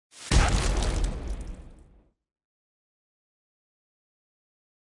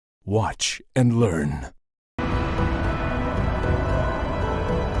Watch and learn.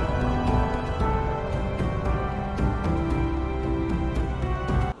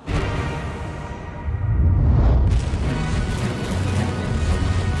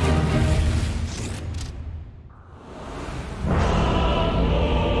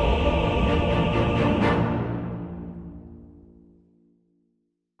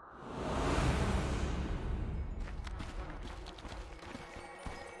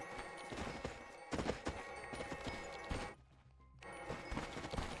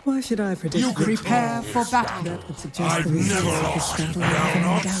 Why should I predict? You prepare for battle. That would suggest I've the results never of this lost. battle Now are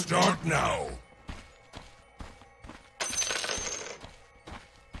not in doubt. start now.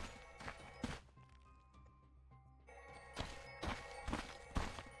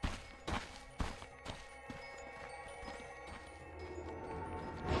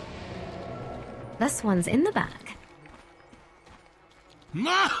 This one's in the back.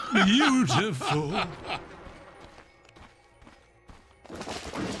 Beautiful.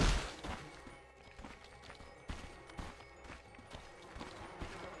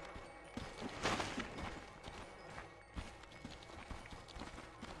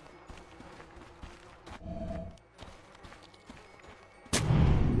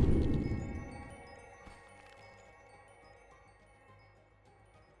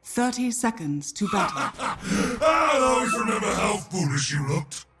 "30 seconds to battle." I'll always remember how foolish you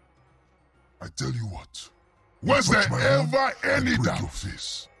looked. I tell you what. Was there ever any doubt of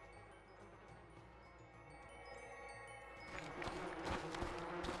this?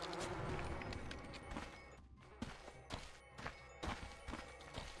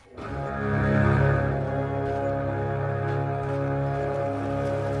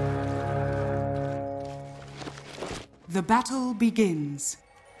 The battle begins.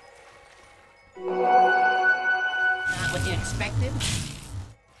 Not what you expected?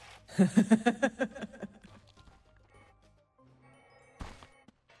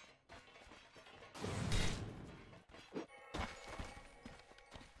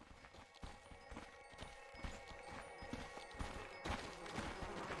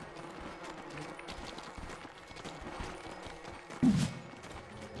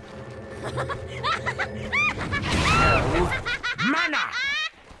 Mana!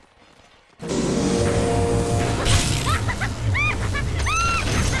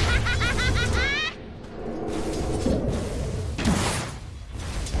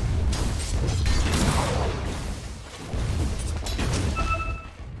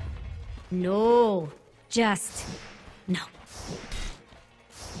 No, just no.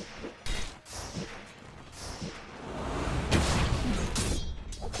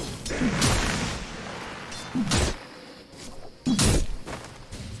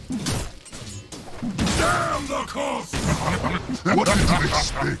 Damn the cost! What did you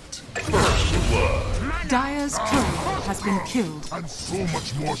expect? Dire's turret has been killed. And so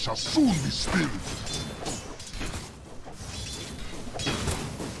much more shall soon be spilled.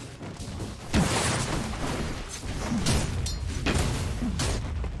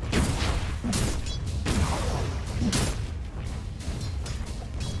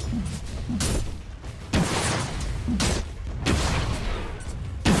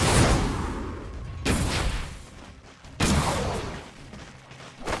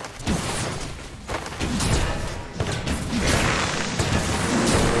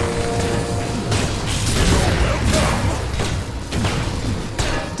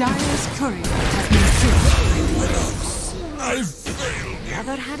 Dire's courier has been killed. I failed.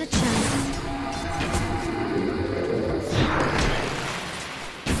 Never had a chance.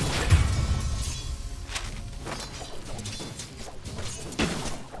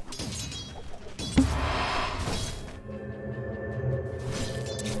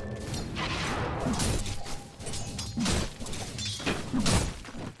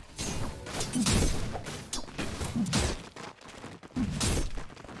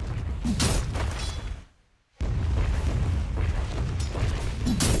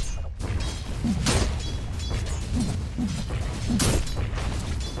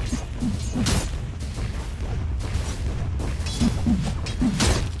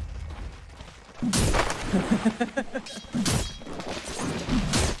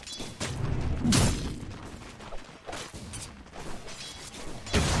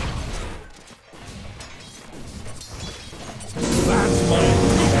 That's my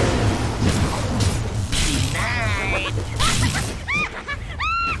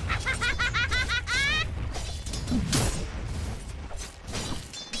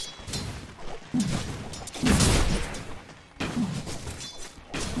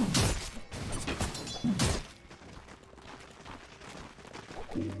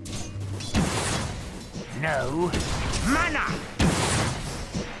No. Mana!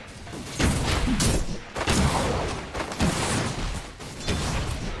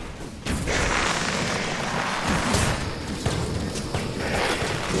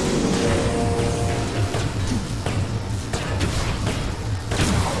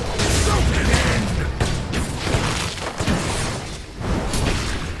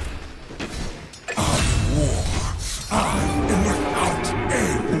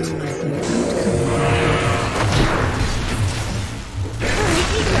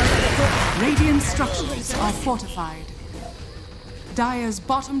 Radiant structures are fortified. Dire's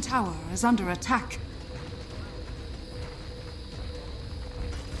bottom tower is under attack.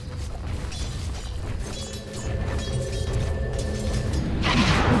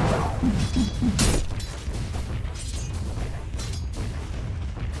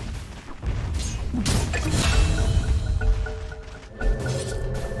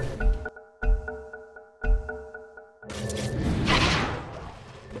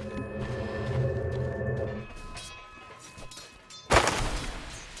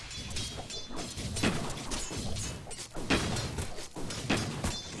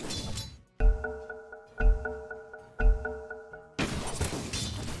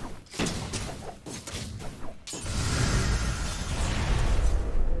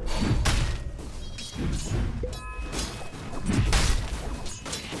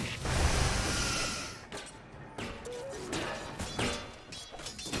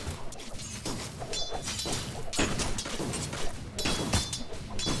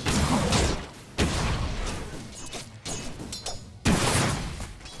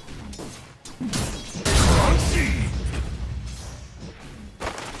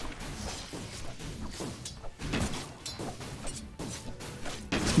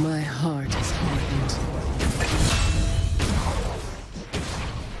 My heart is hardened.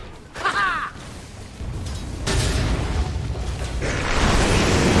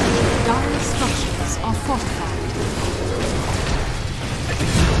 Dire's structures are fortified.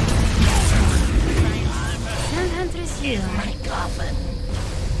 Don't hunters you. My coffin.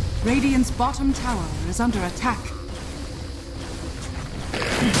 Radiant's bottom tower is under attack.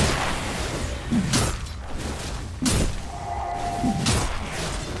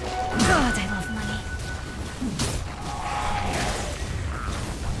 God, I love money.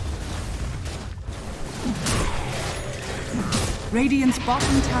 Radiant's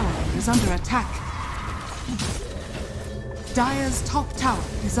bottom tower is under attack. Dire's top tower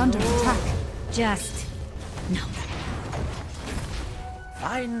is under attack. Just no.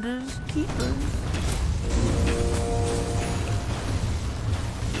 Finders, keepers.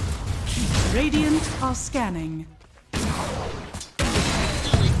 Radiant are scanning. Do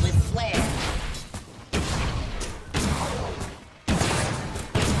it with flair.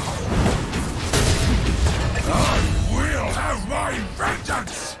 I will have my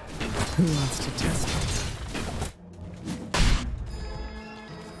vengeance! Who wants to test it?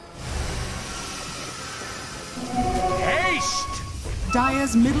 Haste!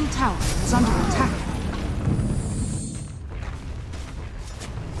 Dire's middle tower is under attack.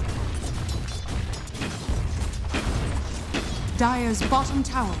 Dire's bottom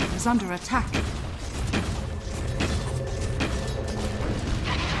tower is under attack.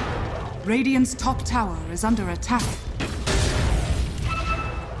 Radiant's top tower is under attack.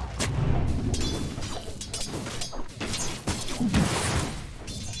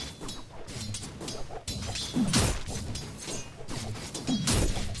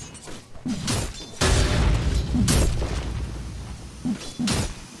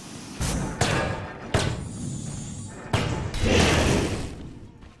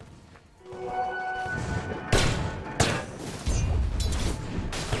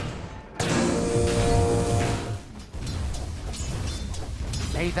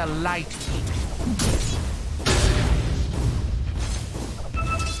 May the light keep.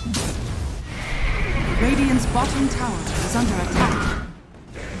 Radiant's bottom tower is under attack.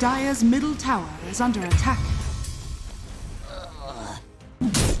 Dire's middle tower is under attack.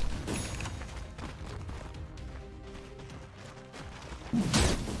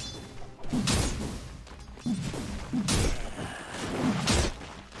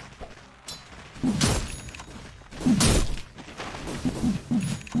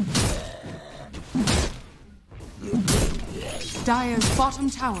 Dire's bottom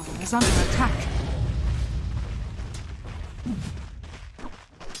tower is under attack.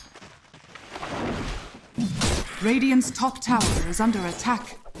 Radiant's top tower is under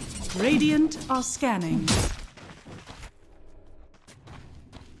attack. Radiant are scanning.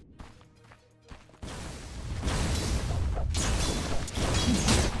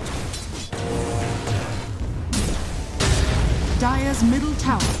 Dire's middle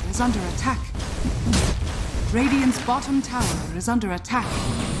tower is under attack. Radiant's bottom tower is under attack.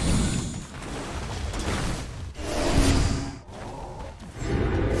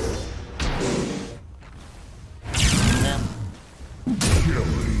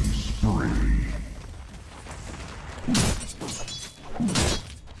 Killing spree.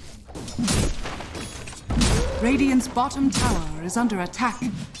 Radiant's bottom tower is under attack.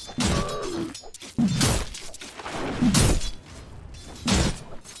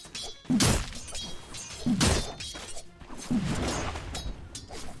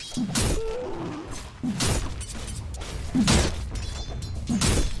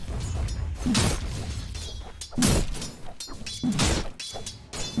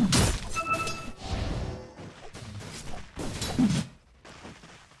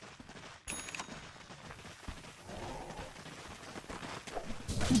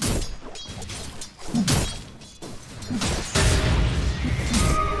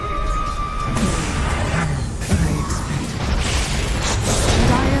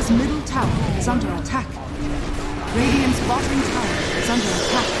 Dire's middle tower is under attack. Radiant's bottom tower is under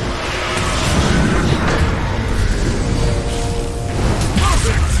attack.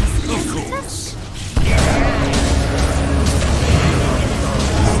 Of course.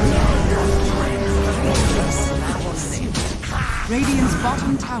 Radiant's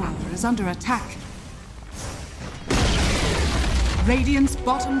bottom tower is under attack. Radiant's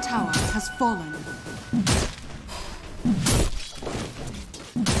bottom tower has fallen.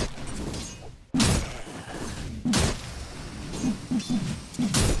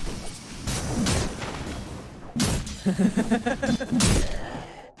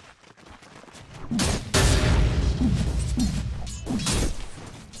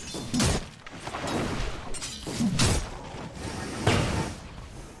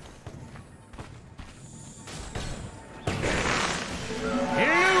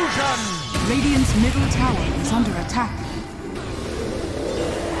 Radiant's middle tower is under attack.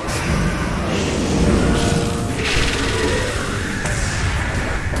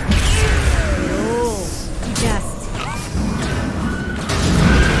 Just.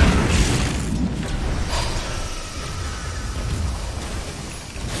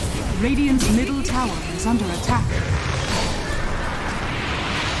 Radiant's middle tower is under attack.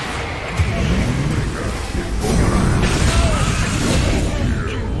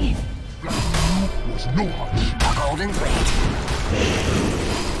 Was no hardship. Golden Blade.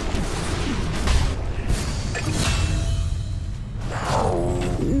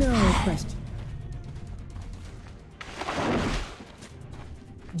 No question.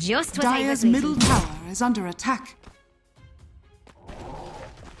 Just what I was Dire's waiting middle tower is under attack.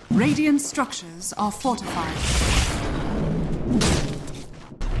 Radiant structures are fortified.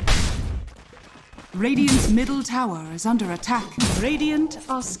 Radiant's middle tower is under attack. Radiant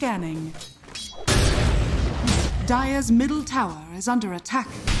are scanning. Dire's middle tower is under attack.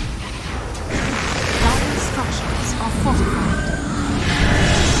 Dire's structures are fortified.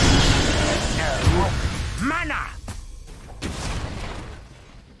 Mana!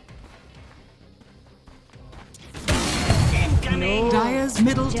 Dire's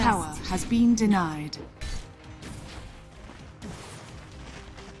middle Just. tower has been denied.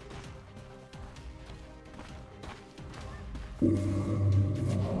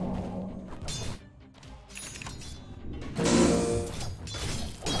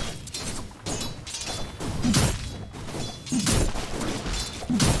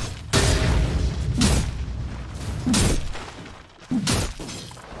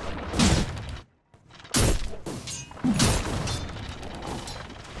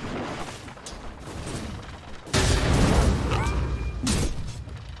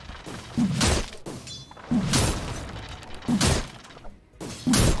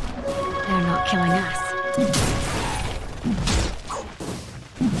 They're not killing us.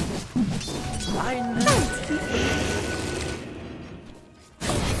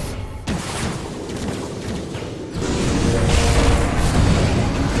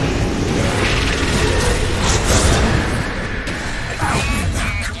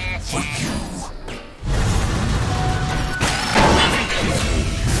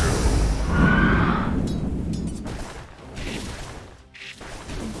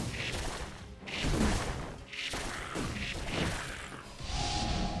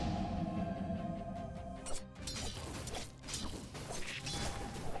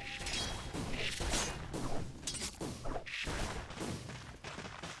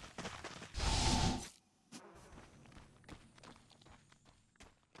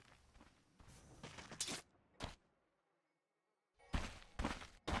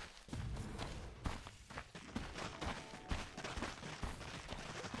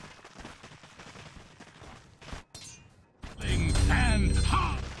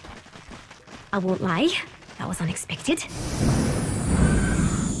 I won't lie, that was unexpected.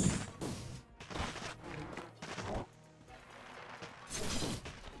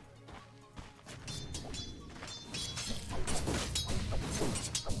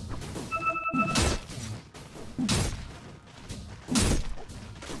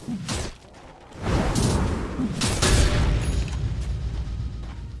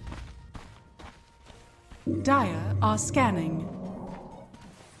 Dire are scanning.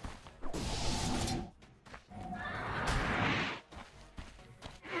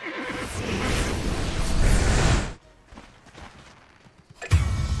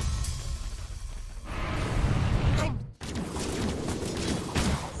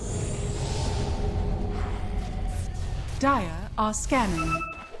 Dire are scanning.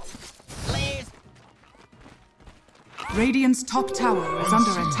 Please. Radiant's top tower is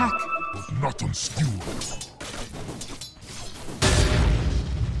under attack. But not unskewered.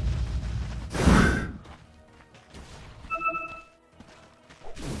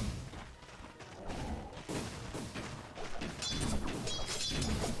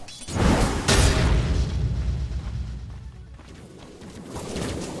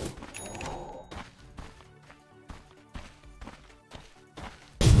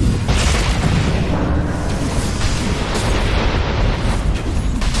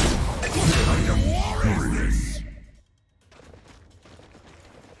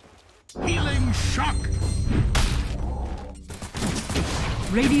 Healing shock!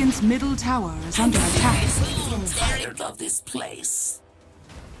 Radiant's middle tower is under attack. I'm tired of this place.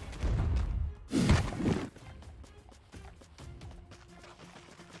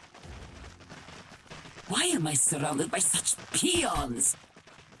 Why am I surrounded by such peons?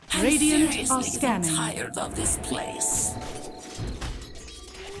 I'm Radiant seriously are getting scanning. tired of this place.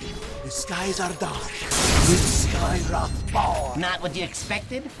 The skies are dark. With Skyrock ball. Not what you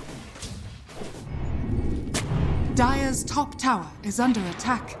expected? Dire's top tower is under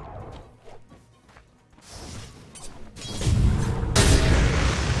attack.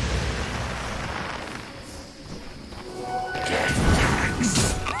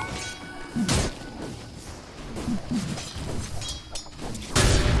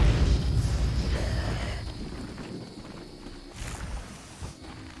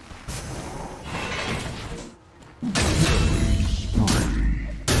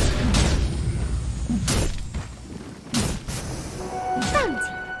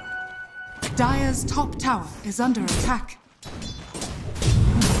 Dire's top tower is under attack.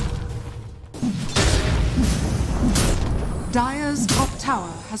 Dire's top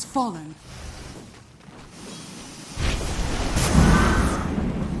tower has fallen.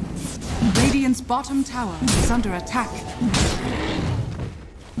 Radiant's bottom tower is under attack.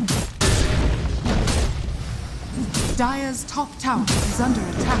 Dire's top tower is under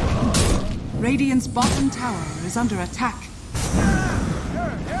attack. Radiant's bottom tower is under attack.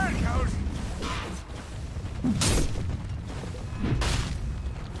 There it goes!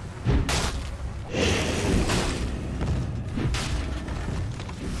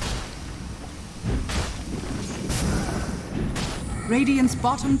 Radiant's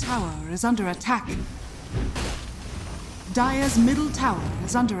bottom tower is under attack. Dire's middle tower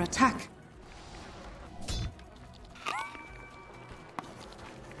is under attack.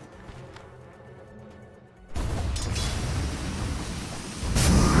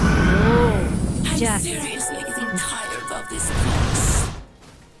 I'm Just- seriously getting tired of this place.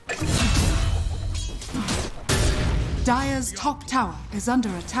 Dire's top tower is under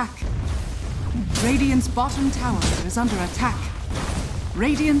attack. Radiant's bottom tower is under attack.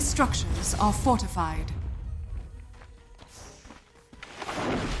 Radiant structures are fortified.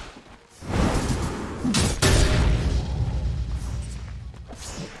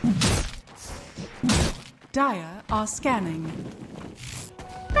 Dire are scanning.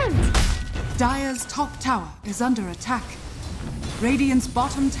 Dire's top tower is under attack. Radiant's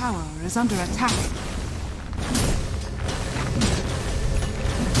bottom tower is under attack.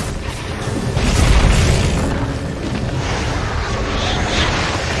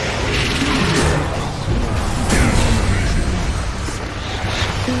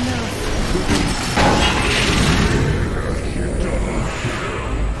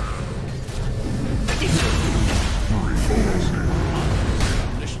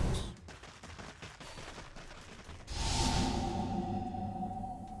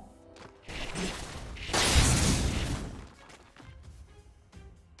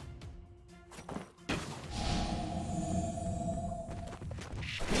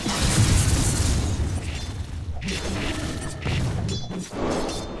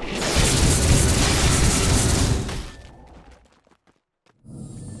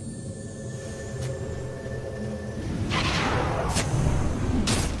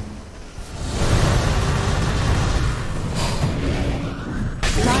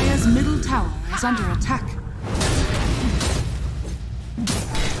 is under attack.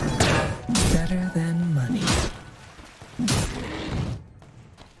 Better than money.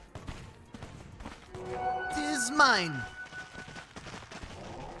 Tis mine.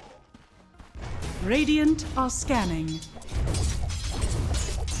 Radiant are scanning.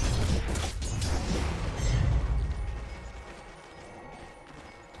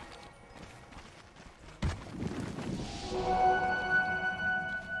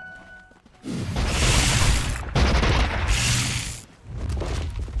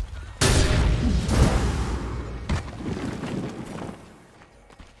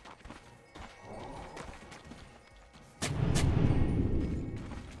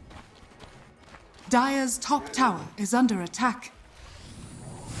 Dire's top tower is under attack.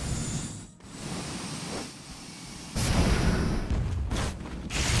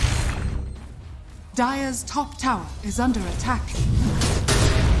 Dire's top tower is under attack.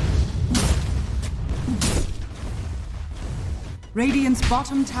 Radiant's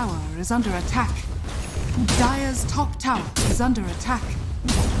bottom tower is under attack. Dire's top tower is under attack.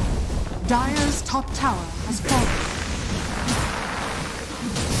 Dire's top tower has fallen.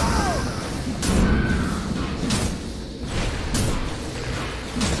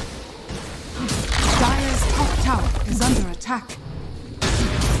 Dire's top tower is under attack.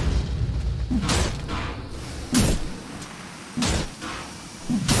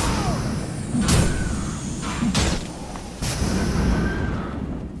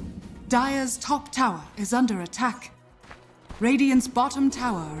 Dire's top tower is under attack. Radiant's bottom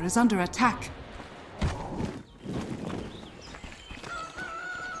tower is under attack.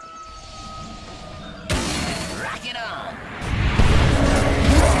 Rock it on!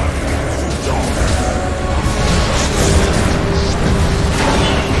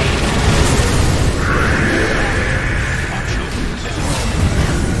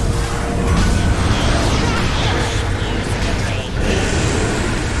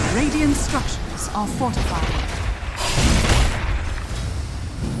 Radiant structures are fortified.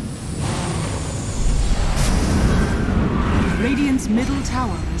 Radiant's middle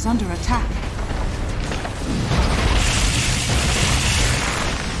tower is under attack.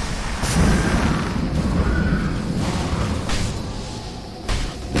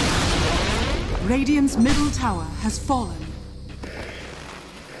 Radiant's middle tower has fallen.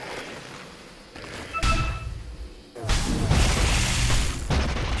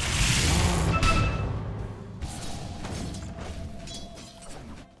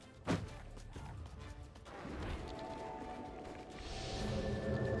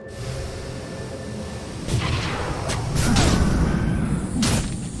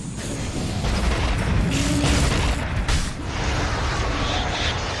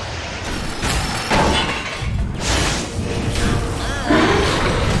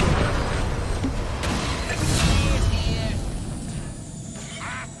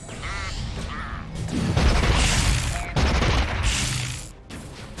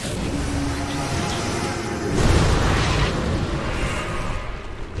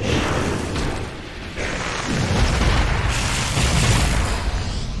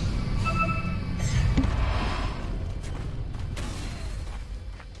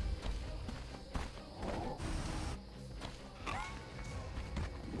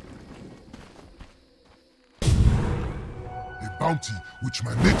 Bounty which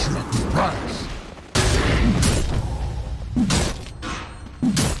my matriarch will prize.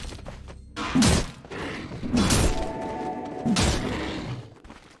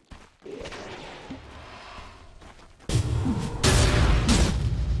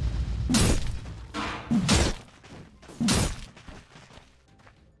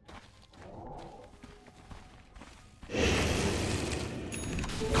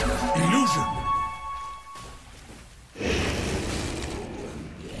 Illusion.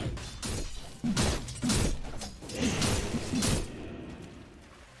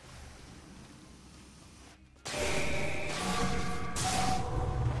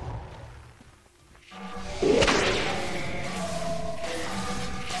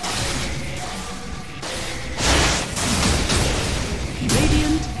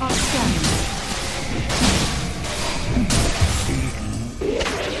 Radiant are scanning.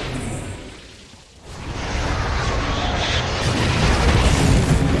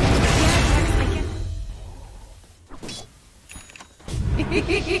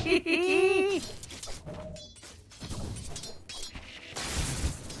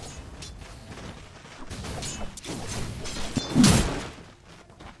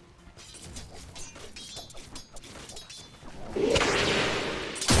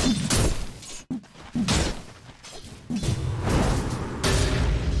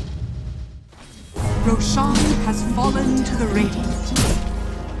 Roshan has fallen to the Radiant.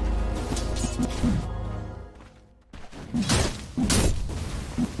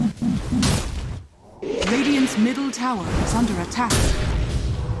 Radiant's middle tower is under attack.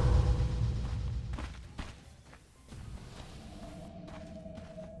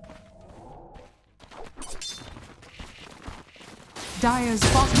 Dire's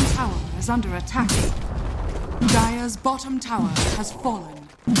bottom tower is under attack. Dire's bottom tower has fallen.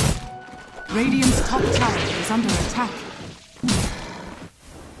 Radiant's top tower is under attack.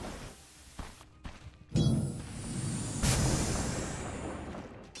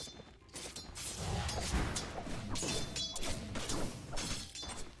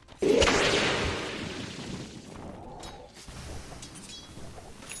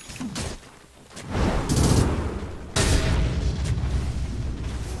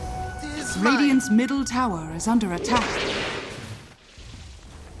 Radiant's middle tower is under attack.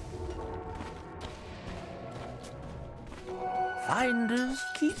 Finders,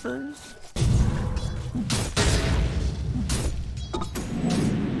 keepers.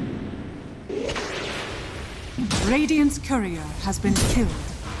 Radiant's courier has been killed.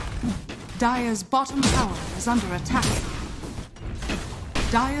 Dire's bottom tower is under attack.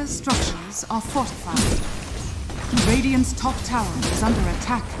 Dire's structures are fortified. Radiant's top tower is under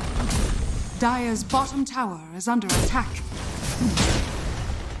attack. Dire's bottom tower is under attack.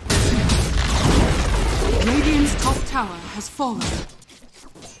 Radiant's top tower has fallen.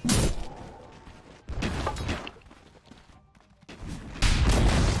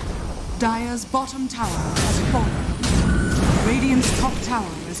 Dire's bottom tower has fallen. Radiant's top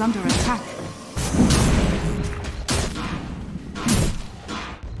tower is under attack.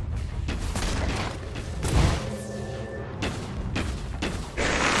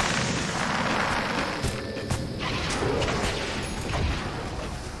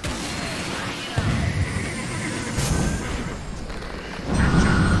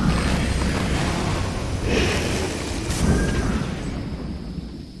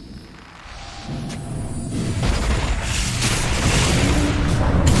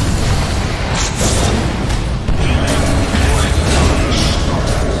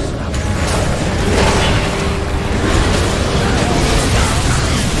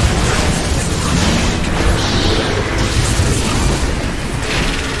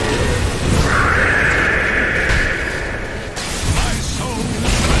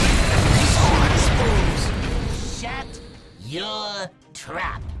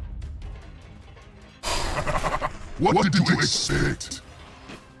 Trap. What did you expect?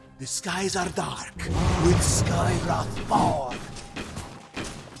 The skies are dark, with Skyrath born.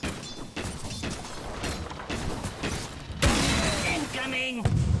 Incoming!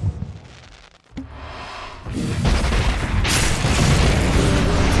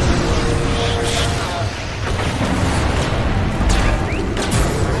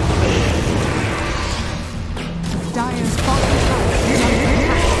 Dire's bottom tower is under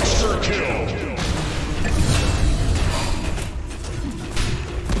attack. Monster kill!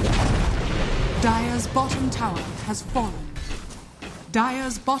 Dire's bottom tower has fallen.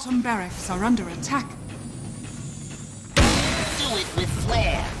 Dire's bottom barracks are under attack. Do it with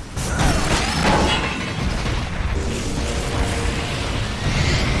flair!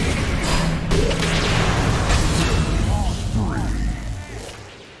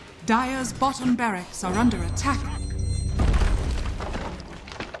 Dire's bottom barracks are under attack.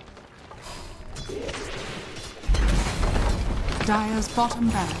 Dire's bottom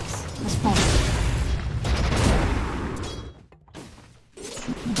barracks has fallen.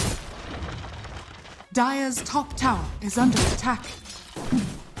 Dire's top tower is under attack.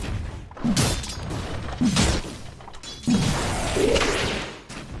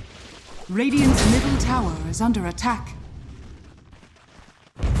 Radiant's middle tower is under attack.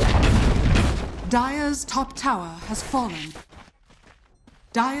 Dire's top tower has fallen.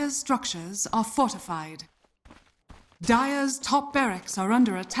 Dire's structures are fortified. Dire's top barracks are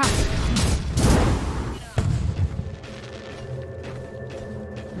under attack.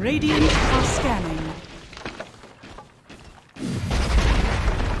 Radiant are scanning.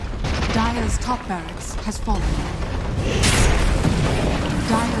 Dire's top barracks has fallen.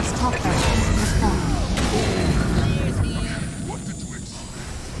 Dire's top barracks has fallen. What did you expect?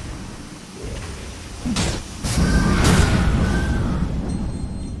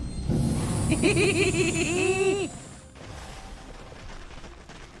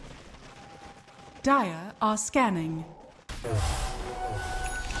 Dire are scanning.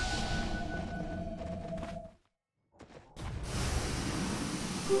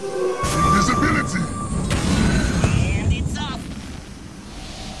 Invisibility! And it's up!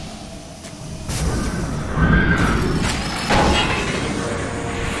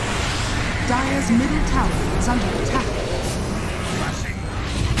 Dire's middle tower is under attack.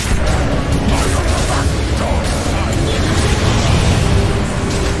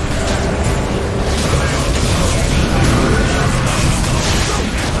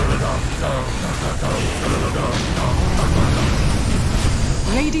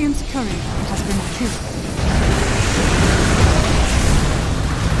 Radiant's courier has been killed.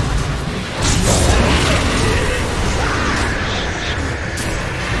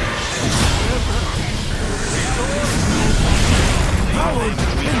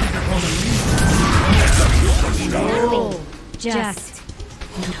 Just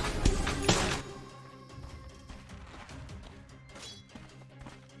no.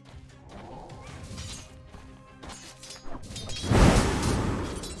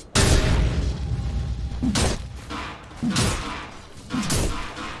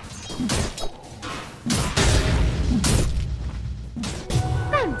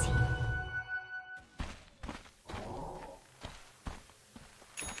 Bounty.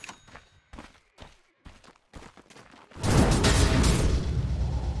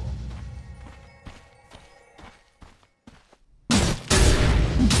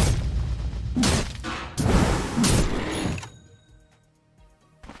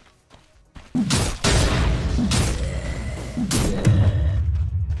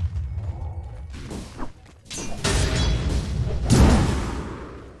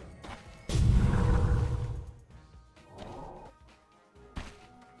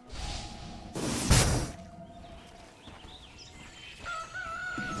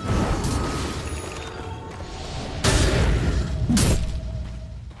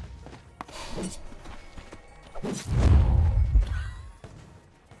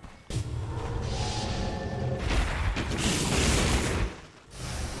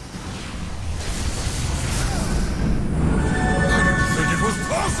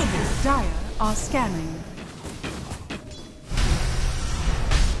 Dire are scanning.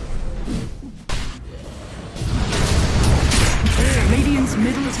 Radiant's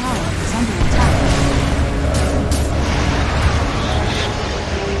middle tower is under attack.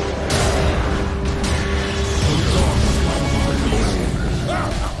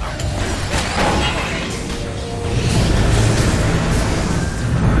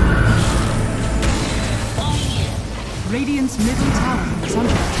 Radiant's middle tower is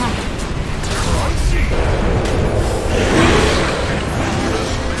under attack.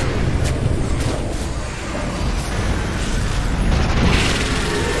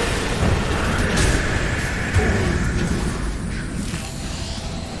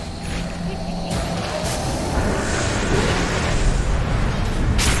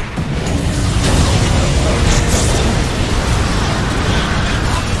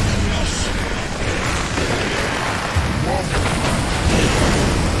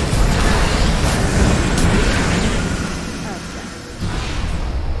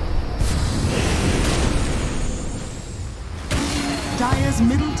 Dire's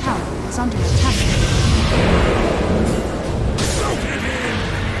middle tower is under attack.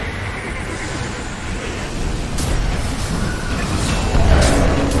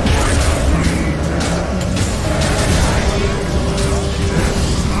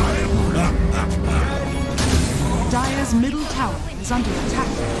 Dire's middle tower is under attack.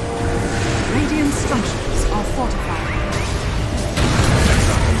 Radiant structures are fortified.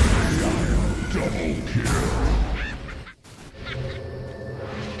 Double kill.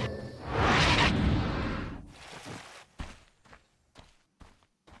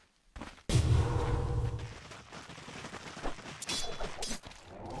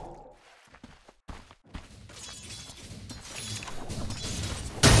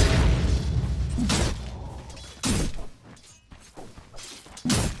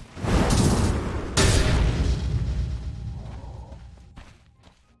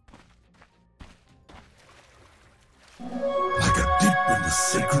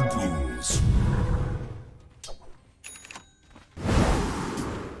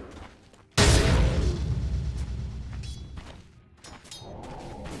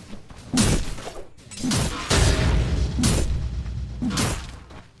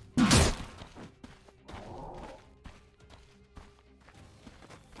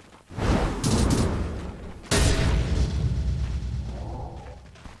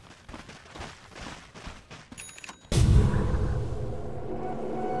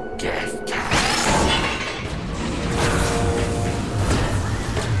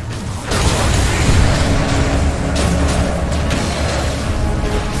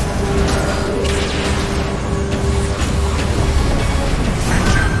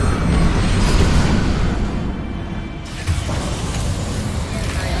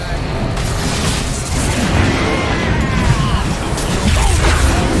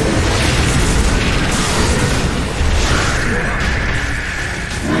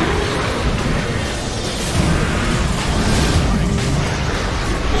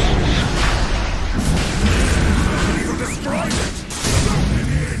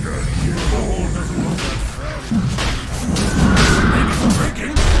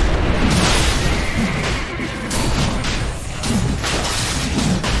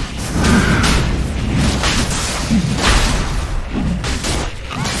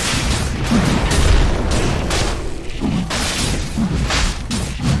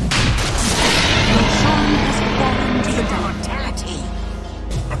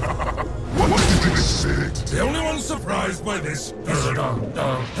 surprised by this.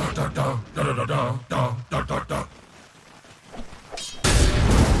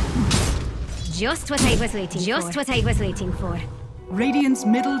 Just what I was waiting for. Just what I was waiting for. Radiant's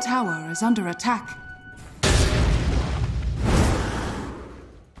middle tower is under attack.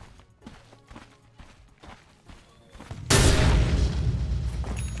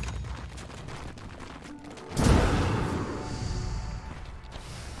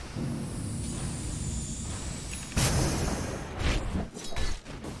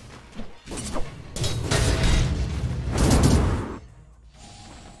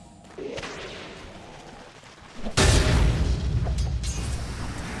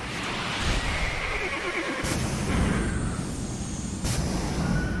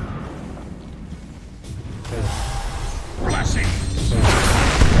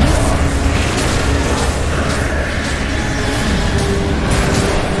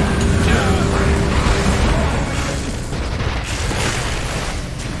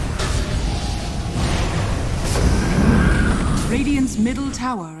 Radiant's middle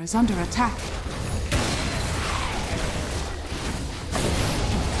tower is under attack.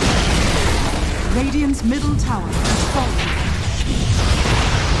 Radiant's middle tower has fallen.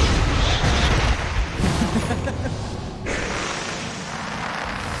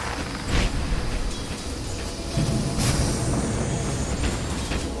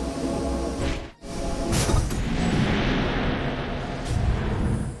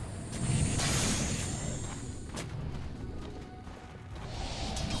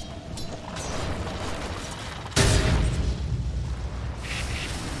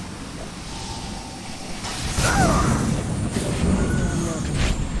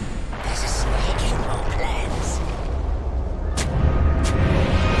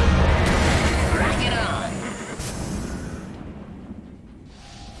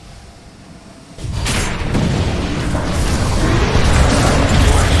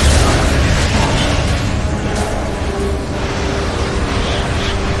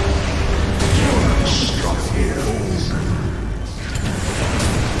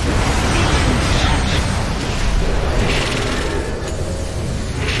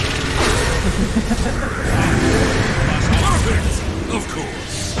 Of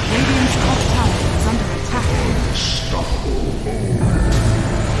course. Radiant's top tower is under attack.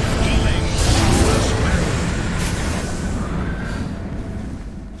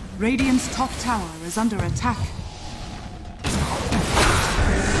 Radiant's top tower is under attack.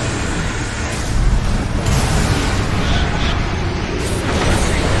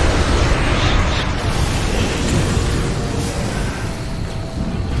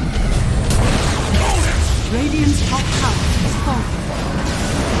 Radiant's top tower is falling.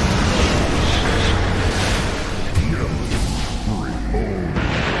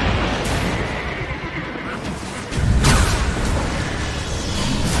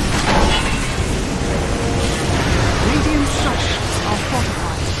 Radiant structures are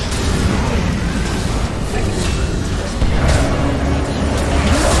fortified.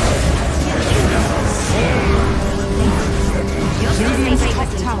 Radiant's top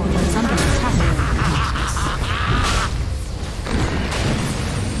tower is under attack.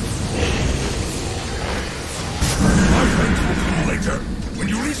 Later, when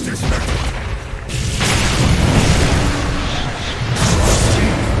you least expect it.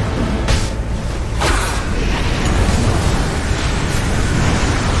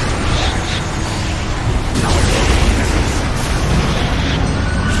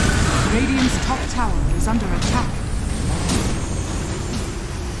 Radiant's top tower is under attack.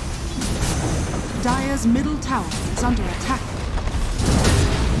 Dire's middle tower is under attack.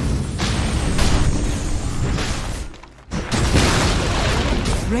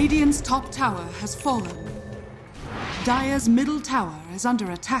 Radiant's top tower has fallen. Dire's middle tower is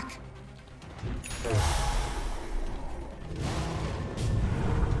under attack.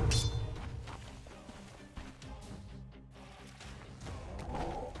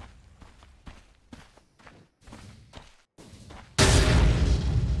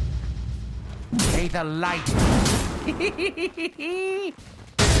 May the light.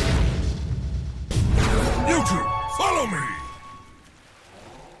 You two, follow me!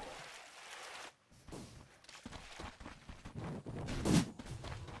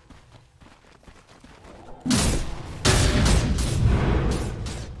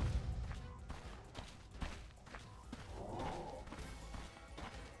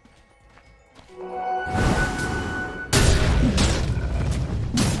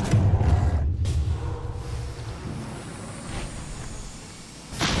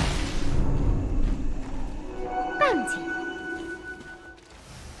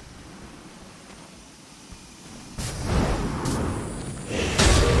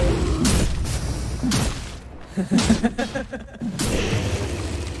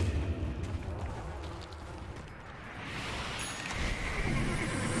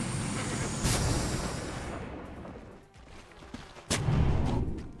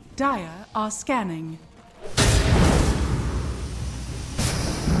 Dire are scanning.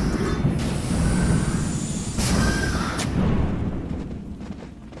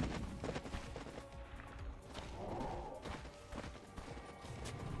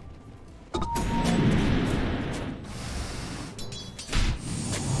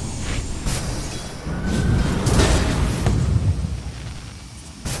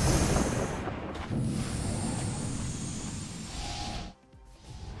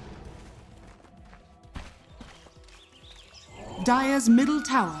 Dire's middle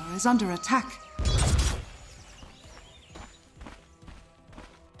tower is under attack.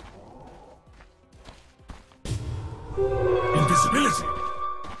 Invisibility.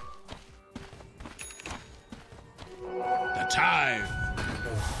 The time.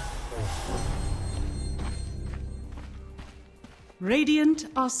 Radiant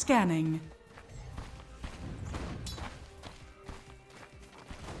are scanning.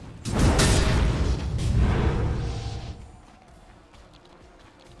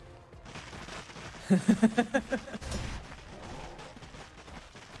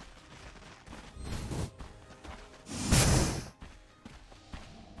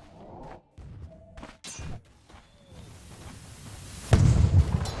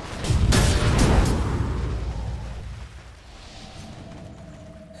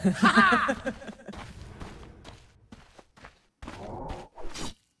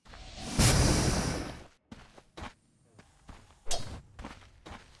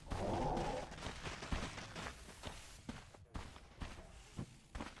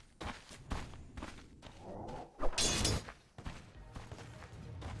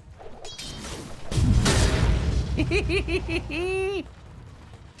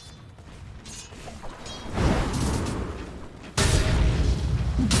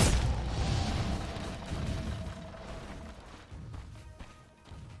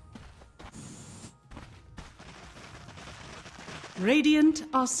 Radiant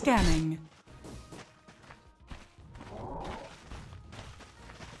are scanning.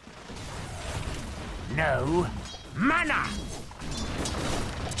 No mana.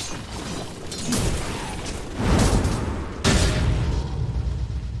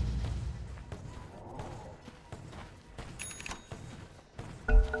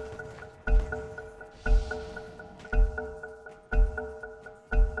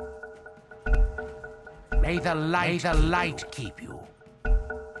 May the light keep you.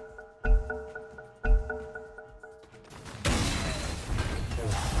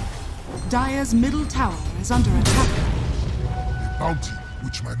 Dire's middle tower is under attack. A bounty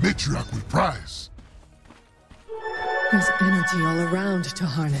which my matriarch will prize. There's energy all around to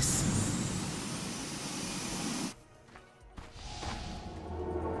harness.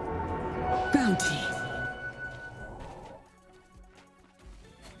 Bounty.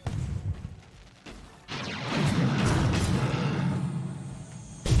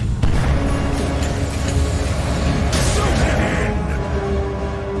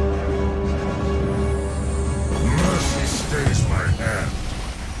 Mercy stays my hand.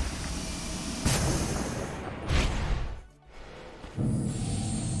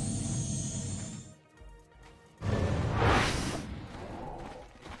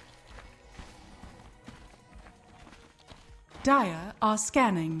 Dire are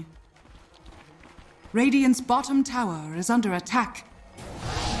scanning. Radiant's bottom tower is under attack.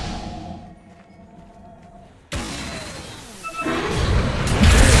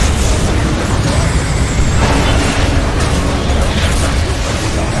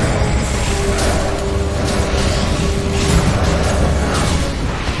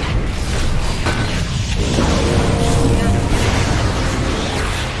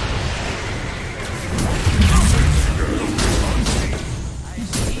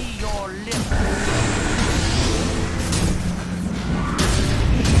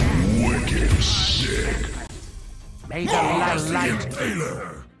 May the light. Impaler.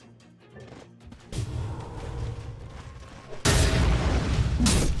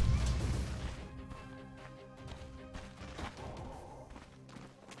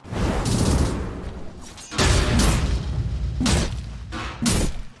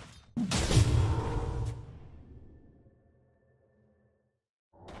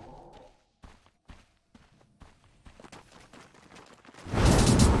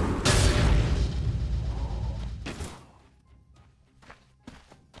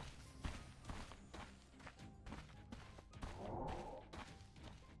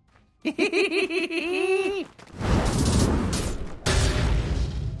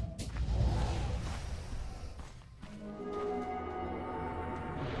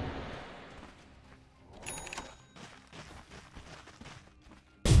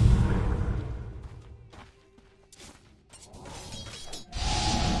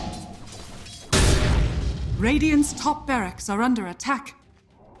 Radiant's top barracks are under attack.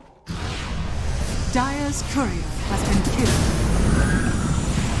 Dire's courier has been killed.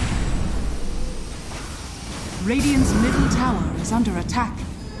 Radiant's middle tower is under attack.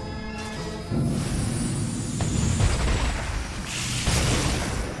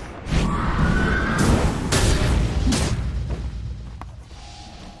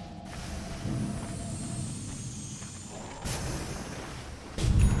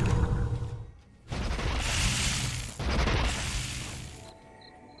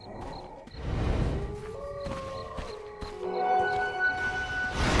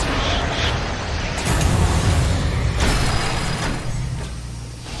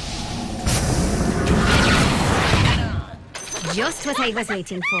 Just what I was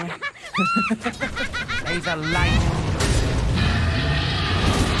waiting for. There's a light.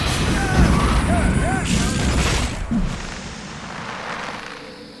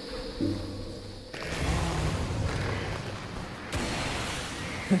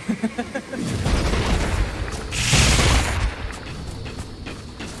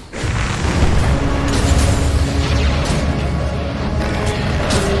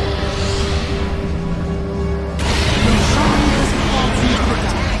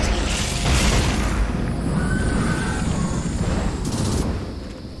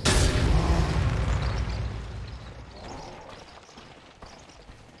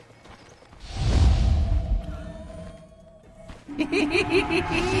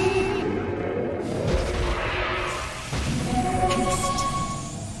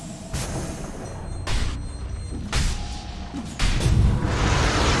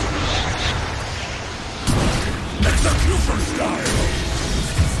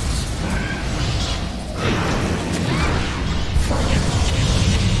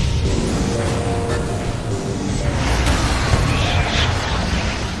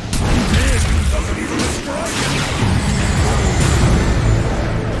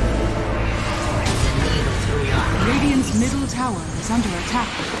 Under attack.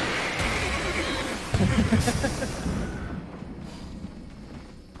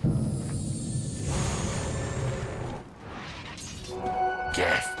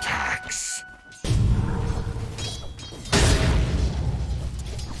 Death tax.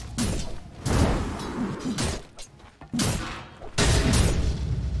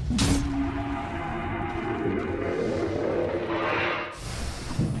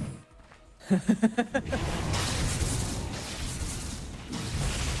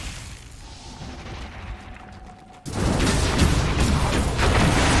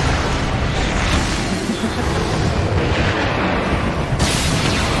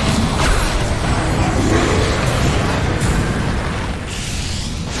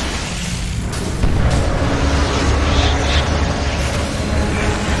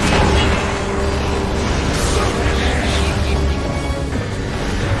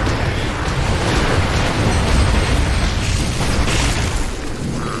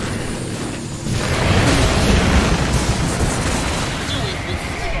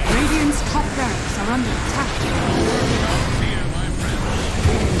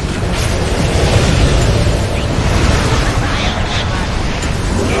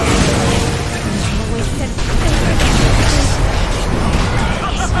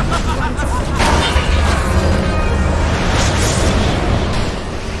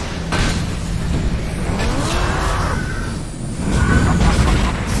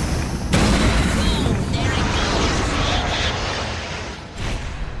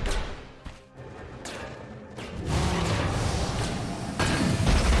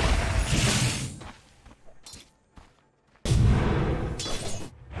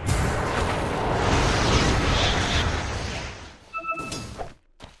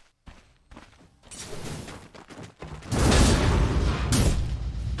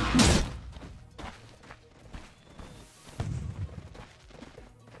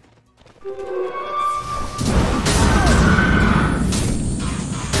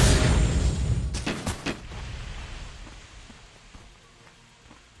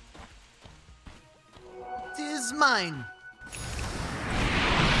 Tis mine.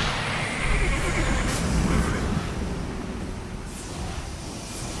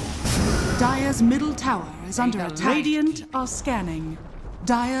 Dire's middle tower is under attack. Radiant are scanning.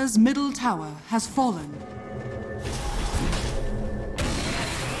 Dire's middle tower has fallen.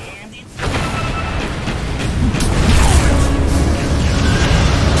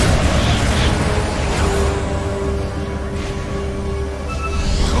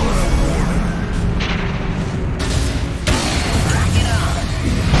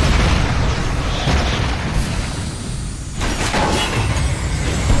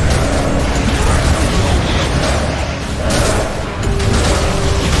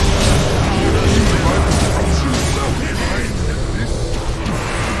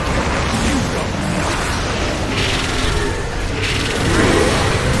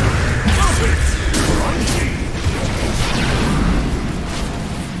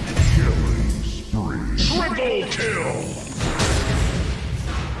 kill!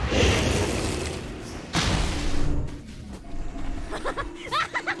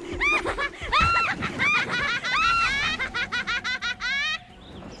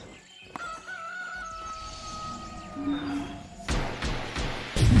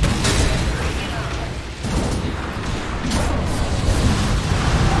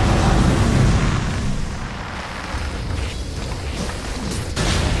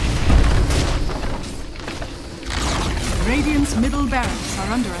 Radiant's middle barracks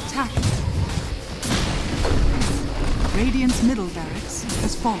are under attack. Radiant's middle barracks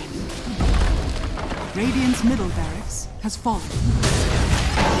has fallen. Radiant's middle barracks has fallen.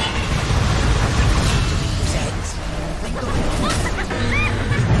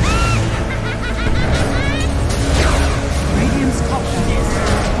 Radiant's top barracks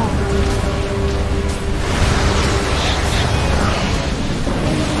has fallen.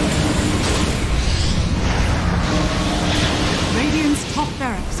 Radiant's top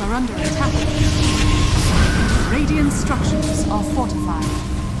barracks are under attack. Radiant structures are fortified.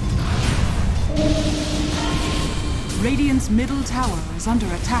 Radiant's middle tower is under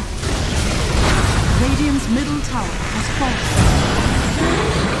attack. Radiant's middle tower has fallen.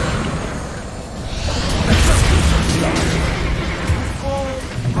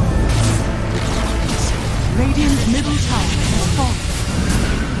 Radiant's middle tower has fallen.